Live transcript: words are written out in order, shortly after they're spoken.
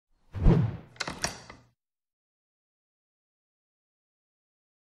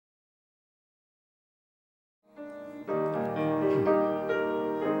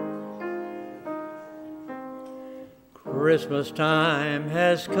Christmas time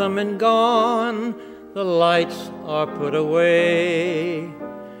has come and gone, the lights are put away.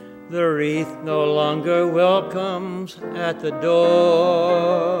 The wreath no longer welcomes at the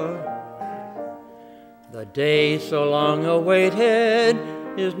door. The day so long awaited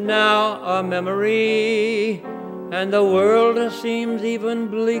is now a memory, and the world seems even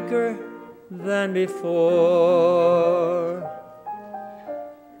bleaker than before.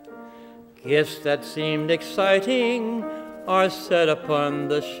 Gifts that seemed exciting are set upon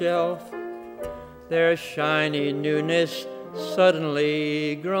the shelf, their shiny newness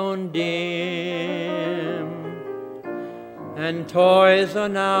suddenly grown dim, and toys are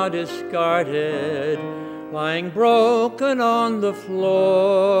now discarded, lying broken on the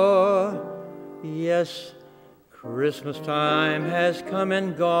floor. Yes, Christmas time has come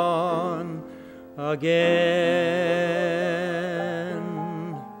and gone again.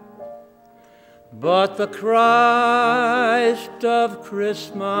 But the Christ of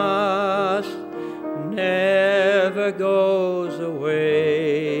Christmas never goes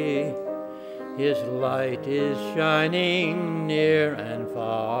away. His light is shining near and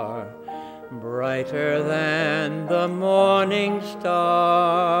far, brighter than the morning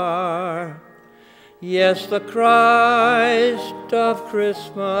star. Yes, the Christ of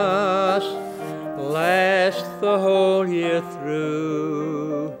Christmas lasts the whole year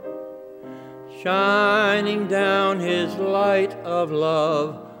through, shining down his light of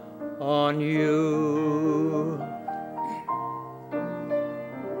love on you.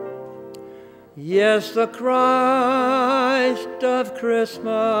 Yes, the Christ of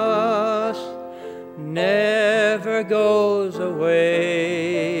Christmas never goes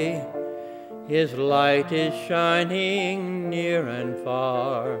away. His light is shining near and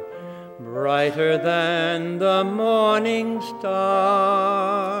far, brighter than the morning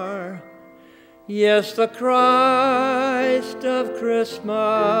star. Yes, the Christ of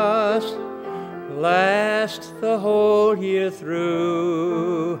Christmas lasts the whole year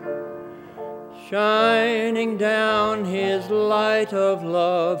through, shining down his light of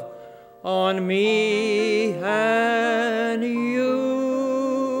love on me and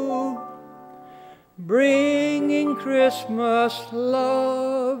you, bringing Christmas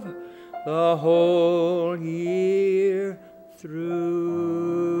love the whole year